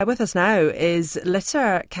With us now is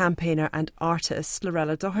litter campaigner and artist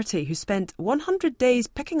Lorella Doherty, who spent 100 days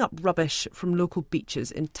picking up rubbish from local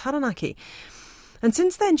beaches in Taranaki. And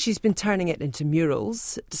since then, she's been turning it into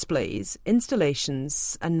murals, displays,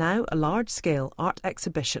 installations, and now a large-scale art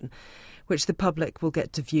exhibition, which the public will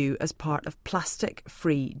get to view as part of Plastic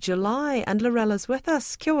Free July. And Lorella's with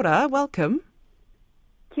us. Kia ora, welcome.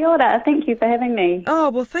 Kia ora, thank you for having me. Oh,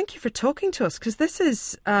 well, thank you for talking to us, because this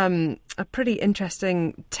is a pretty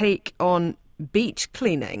interesting take on beach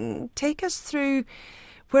cleaning. Take us through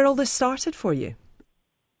where all this started for you.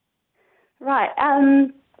 Right.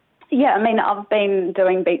 I've been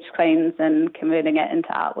doing beach cleans and converting it into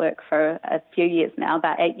artwork for a few years now,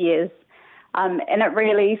 about 8 years. And it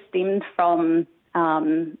really stemmed from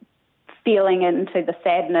feeling into the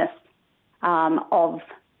sadness of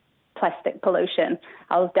plastic pollution.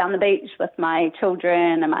 I was down the beach with my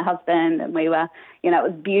children and my husband, and we were, it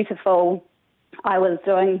was beautiful. I was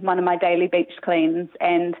doing one of my daily beach cleans,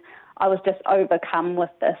 and I was just overcome with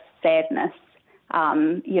this sadness. I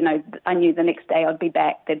knew the next day I'd be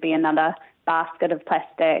back, there'd be another basket of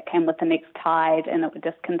plastic, and with the next tide, and it would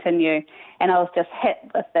just continue. And I was just hit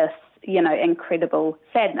with this, incredible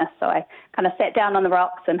sadness. So I kind of sat down on the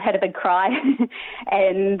rocks and had a big cry.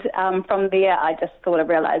 And from there, I just sort of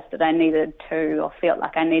realised that I needed to, or felt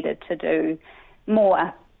like I needed to do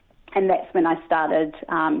more. And that's when I started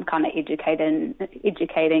kind of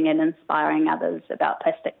educating and inspiring others about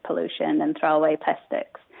plastic pollution and throwaway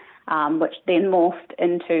plastics, which then morphed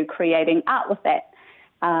into creating art with that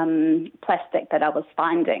plastic that I was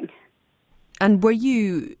finding. And were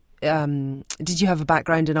you... did you have a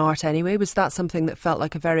background in art anyway? Was that something that felt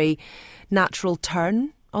like a very natural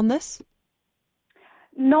turn on this?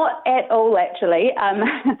 Not at all, actually.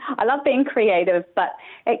 I love being creative, but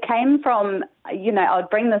it came from, I would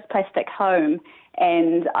bring this plastic home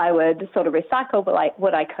and I would sort of recycle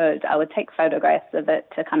what I could. I would take photographs of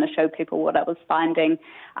it to kind of show people what I was finding,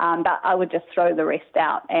 but I would just throw the rest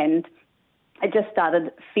out. And it just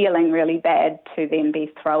started feeling really bad to then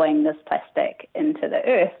be throwing this plastic into the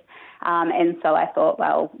earth. And so I thought,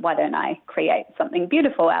 well, why don't I create something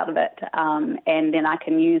beautiful out of it? And then I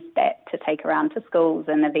can use that to take around to schools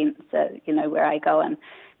and events, where I go and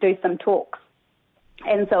do some talks.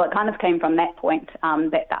 And so it kind of came from that point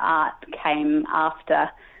that the art came after.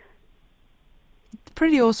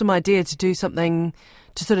 Pretty awesome idea to do something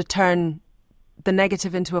to sort of turn the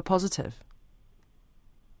negative into a positive.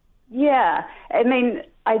 Yeah,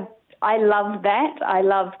 I love that. I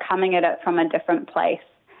love coming at it from a different place.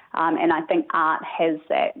 And I think art has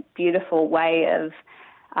that beautiful way of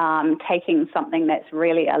taking something that's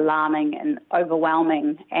really alarming and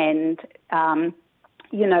overwhelming. And,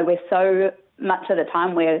 we're so much of the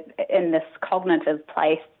time we're in this cognitive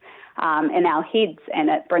place in our heads, and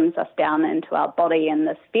it brings us down into our body and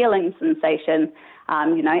this feeling sensation.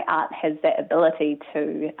 Art has that ability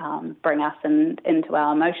to bring us into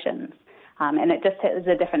our emotions. And it just has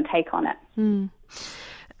a different take on it.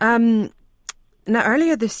 Now,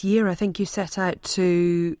 earlier this year, I think you set out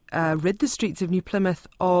to rid the streets of New Plymouth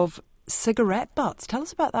of cigarette butts. Tell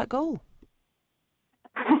us about that goal.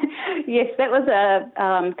 Yes, that was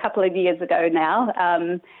a couple of years ago now.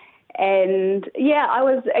 It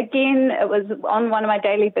was on one of my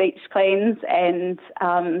daily beach cleans, and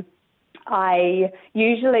I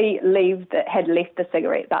usually had left the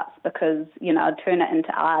cigarette butts because, I'd turn it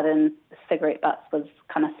into art, and cigarette butts was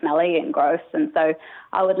kind of smelly and gross, and so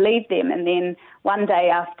I would leave them. And then one day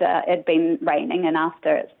after it'd been raining, and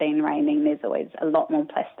after it's been raining, there's always a lot more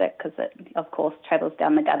plastic because it, of course, travels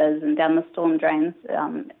down the gutters and down the storm drains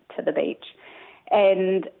to the beach.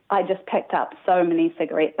 And I just picked up so many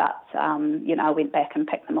cigarette butts. I went back and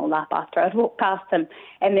picked them all up after I'd walked past them.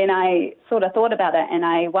 And then I sort of thought about it, and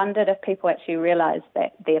I wondered if people actually realised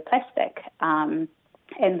that they're plastic.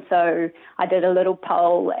 And so I did a little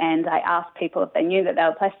poll, and I asked people if they knew that they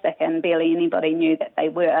were plastic, and barely anybody knew that they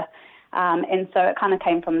were. And so it kind of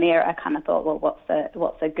came from there. I kind of thought, well,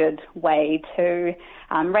 what's a good way to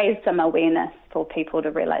raise some awareness for people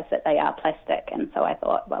to realise that they are plastic? And so I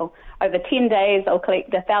thought, well, over 10 days, I'll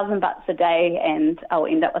collect 1,000 butts a day, and I'll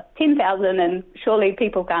end up with 10,000, and surely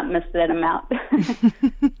people can't miss that amount.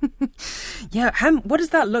 Yeah, what does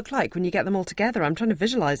that look like when you get them all together? I'm trying to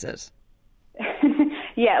visualise it.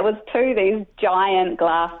 Yeah, it was these giant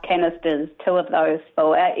glass canisters, 2 of those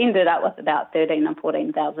full. I ended up with about 13,000 or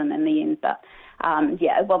 14,000 in the end, but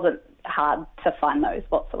it wasn't hard to find those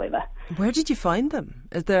whatsoever. Where did you find them?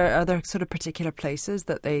 Are there sort of particular places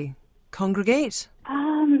that they congregate?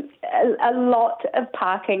 A lot of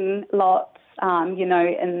parking lots,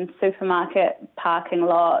 in supermarket parking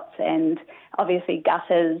lots and obviously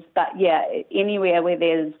gutters. But yeah, anywhere where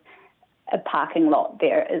there's a parking lot,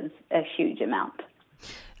 there is a huge amount.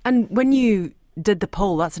 And when you did the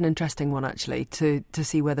poll, that's an interesting one actually, to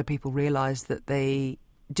see whether people realise that they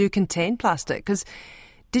do contain plastic. Because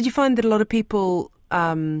did you find that a lot of people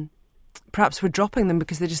perhaps were dropping them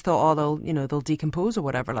because they just thought, they'll decompose or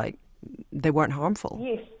whatever, like they weren't harmful?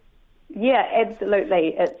 Yes. Yeah,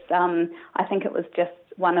 absolutely. It's I think it was just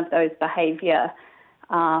one of those behaviour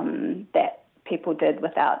that people did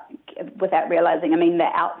without realising. I mean, the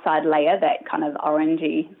outside layer, that kind of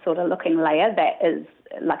orangey sort of looking layer, that is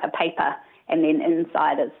like a paper, and then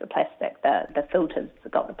inside is the plastic. The filter's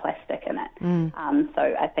got the plastic in it. So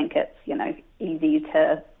I think it's, easy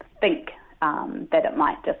to think that it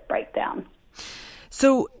might just break down.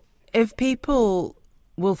 So if people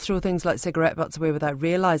will throw things like cigarette butts away without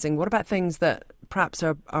realising, what about things that perhaps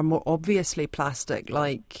are more obviously plastic,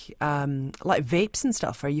 like vapes and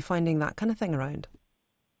stuff? Are you finding that kind of thing around?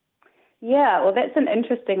 Yeah, well, that's an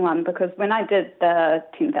interesting one, because when I did the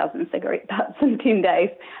 10,000 cigarette butts in 10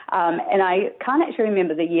 days, and I can't actually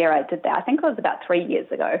remember the year I did that. I think it was about 3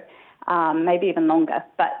 years ago, maybe even longer.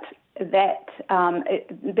 But that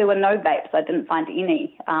there were no vapes. I didn't find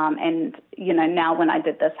any. And, now when I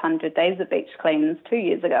did this 100 days of beach cleans 2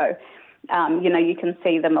 years ago, you can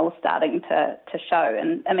see them all starting to show.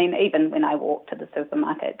 And, I mean, even when I walk to the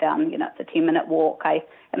supermarket down, it's a 10-minute walk, I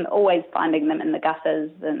am always finding them in the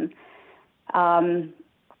gutters. And,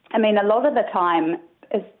 a lot of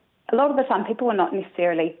the time people are not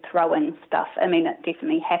necessarily throwing stuff. I mean, it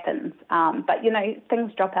definitely happens. But,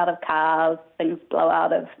 things drop out of cars, things blow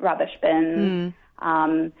out of rubbish bins.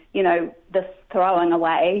 This throwing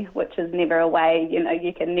away, which is never away,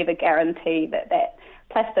 you can never guarantee that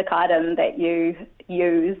plastic item that you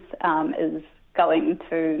use is going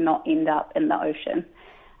to not end up in the ocean.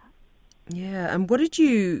 Yeah, and what did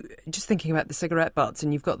you, just thinking about the cigarette butts,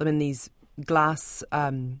 and you've got them in these glass,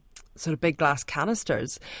 sort of big glass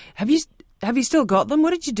canisters. Have you still got them?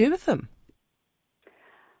 What did you do with them?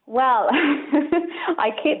 Well,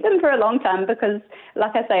 I kept them for a long time because,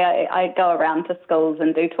 like I say, I go around to schools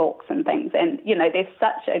and do talks and things, and, there's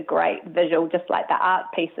such a great visual, just like the art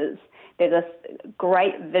pieces. There's this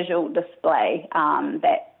great visual display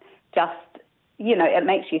that just, it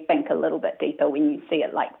makes you think a little bit deeper when you see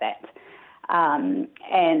it like that.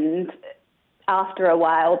 And after a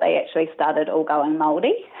while, they actually started all going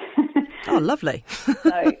mouldy. Oh, lovely.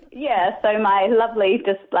 So my lovely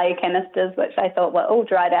display canisters, which I thought were all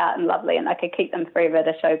dried out and lovely, and I could keep them forever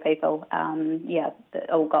to show people, they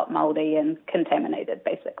all got mouldy and contaminated,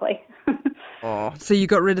 basically. Oh, so you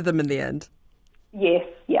got rid of them in the end? Yes,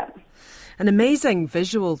 yeah. An amazing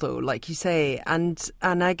visual, though, like you say, and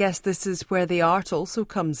I guess this is where the art also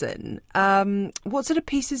comes in. What sort of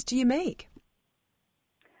pieces do you make?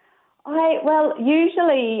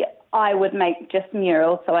 Usually I would make just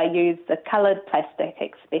murals, so I use the coloured plastic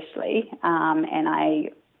especially, and I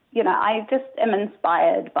just am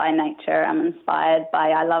inspired by nature.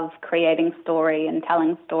 I love creating story and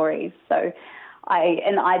telling stories, so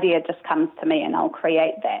an idea just comes to me and I'll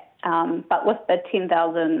create that. But with the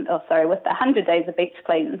 100 days of beach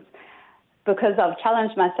cleans, because I've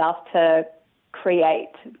challenged myself to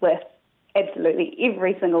create with absolutely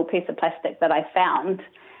every single piece of plastic that I found,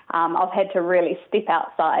 I've had to really step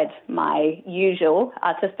outside my usual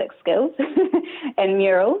artistic skills and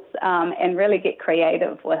murals, and really get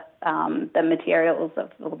creative with the materials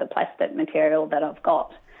or the plastic material that I've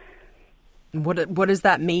got. What does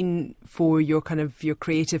that mean for your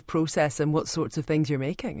creative process, and what sorts of things you're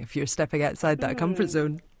making if you're stepping outside that comfort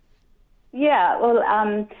zone? Yeah, well,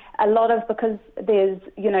 a lot of, because there's,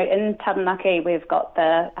 in Taranaki we've got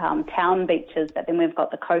the town beaches, but then we've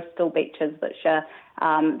got the coastal beaches, which are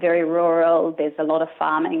very rural. There's a lot of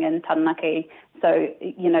farming in Taranaki. So,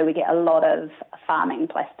 we get a lot of farming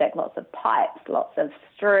plastic, lots of pipes, lots of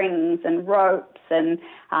strings and ropes and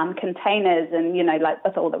containers. And, like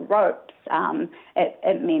with all the ropes,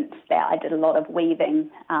 it meant that I did a lot of weaving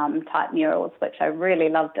type murals, which I really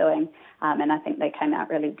love doing. And I think they came out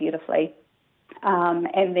really beautifully.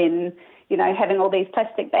 And then, having all these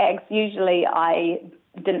plastic bags, usually I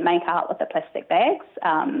didn't make art with the plastic bags.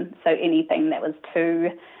 So anything that was too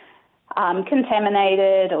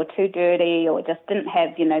contaminated or too dirty or just didn't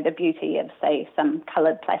have, the beauty of, say, some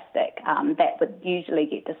coloured plastic, that would usually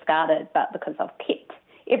get discarded. But because I've kept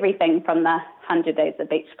everything from the 100 days of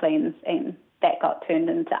beach cleans and that got turned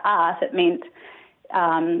into art, it meant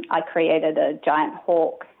I created a giant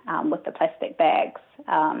hawk with the plastic bags.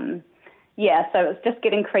 So it's just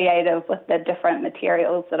getting creative with the different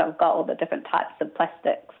materials that I've got, all the different types of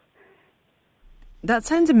plastics. That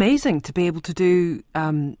sounds amazing, to be able to do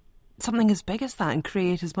something as big as that and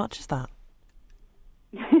create as much as that.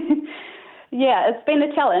 Yeah, it's been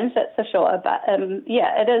a challenge, that's for sure. But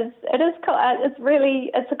it is cool.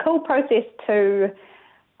 It's a cool process to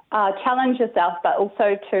challenge yourself, but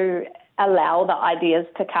also to allow the ideas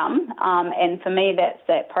to come. And for me, that's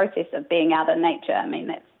that process of being out in nature. I mean,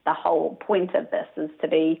 that's the whole point of this, is to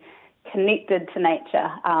be connected to nature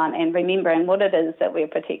and remembering what it is that we're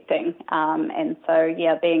protecting. And so,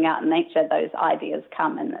 being out in nature, those ideas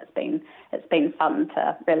come, and it's been fun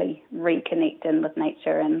to really reconnect in with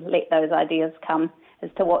nature and let those ideas come as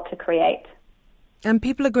to what to create. And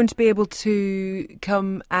people are going to be able to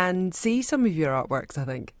come and see some of your artworks, I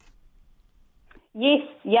think. Yes,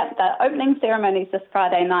 yep. The opening ceremony is this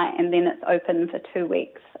Friday night, and then it's open for 2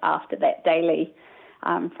 weeks after that, daily,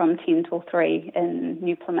 from 10 till 3 in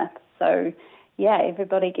New Plymouth. So,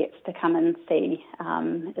 everybody gets to come and see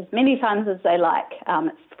as many times as they like.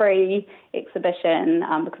 It's free exhibition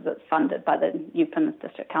because it's funded by the New Plymouth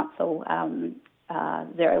District Council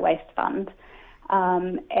Zero Waste Fund.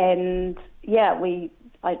 I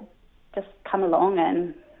just come along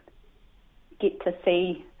and get to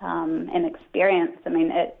see an experience. I mean,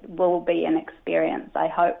 it will be an experience. I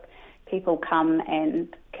hope people come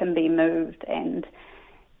and can be moved and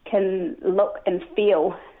can look and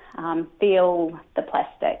feel the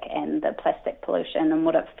plastic and the plastic pollution and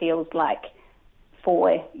what it feels like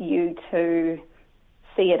for you to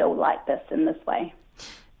see it all like this, in this way.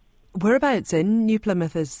 Whereabouts in New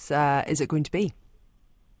Plymouth is it going to be?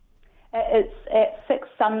 It's at 6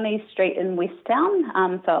 Sumley Street in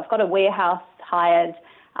Westtown. So I've got a warehouse hired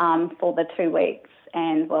for the 2 weeks,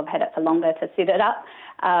 and I've had it for longer to set it up.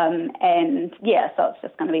 So it's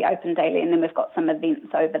just going to be open daily, and then we've got some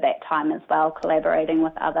events over that time as well, collaborating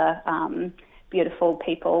with other beautiful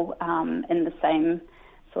people in the same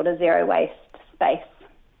sort of zero waste space.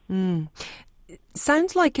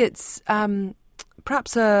 Sounds like it's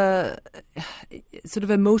perhaps a sort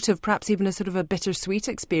of emotive, perhaps even a sort of a bittersweet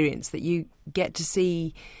experience, that you get to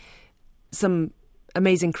see some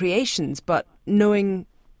amazing creations, but knowing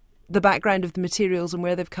the background of the materials and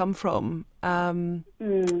where they've come from,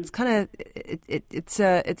 it's kind of it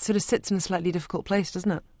sort of sits in a slightly difficult place,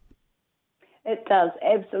 doesn't it? It does,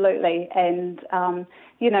 absolutely, and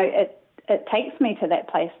it takes me to that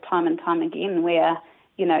place time and time again where,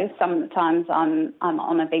 sometimes I'm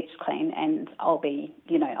on a beach clean and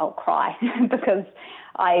I'll cry because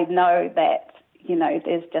I know that,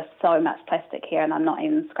 there's just so much plastic here and I'm not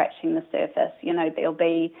even scratching the surface. There'll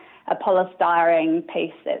be a polystyrene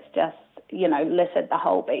piece that's just, littered the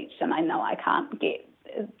whole beach, and I know I can't get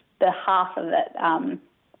the half of it.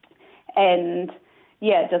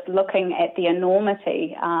 Just looking at the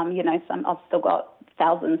enormity, I've still got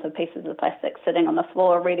thousands of pieces of plastic sitting on the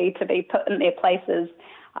floor ready to be put in their places.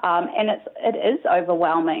 And it is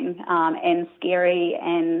overwhelming and scary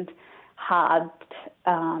and hard,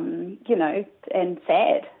 and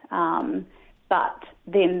sad. But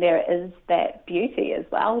then there is that beauty as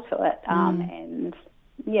well to it.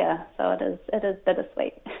 So it is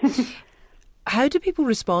bittersweet. How do people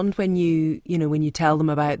respond when you tell them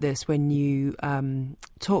about this, when you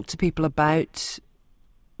talk to people about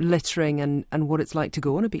littering and what it's like to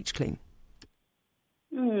go on a beach clean?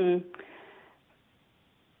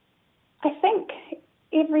 I think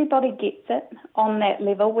everybody gets it on that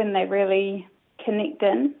level when they really connect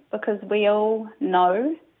in, because we all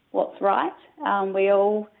know what's right. We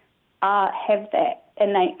all have that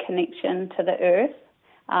innate connection to the earth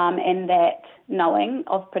and that knowing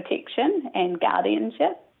of protection and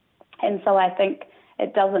guardianship. And so I think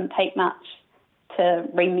it doesn't take much to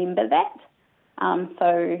remember that.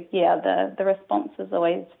 The response is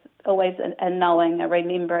always a knowing, a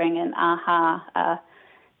remembering, an aha,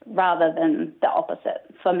 rather than the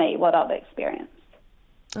opposite for me, what I've experienced.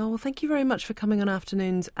 Oh, well, thank you very much for coming on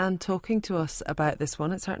Afternoons and talking to us about this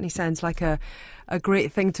one. It certainly sounds like a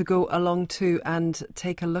great thing to go along to and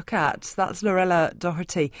take a look at. That's Lorella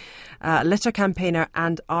Doherty, litter campaigner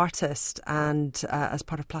and artist, and as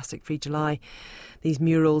part of Plastic Free July, these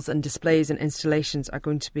murals and displays and installations are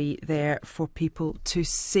going to be there for people to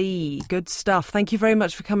see. Good stuff. Thank you very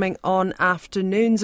much for coming on Afternoons.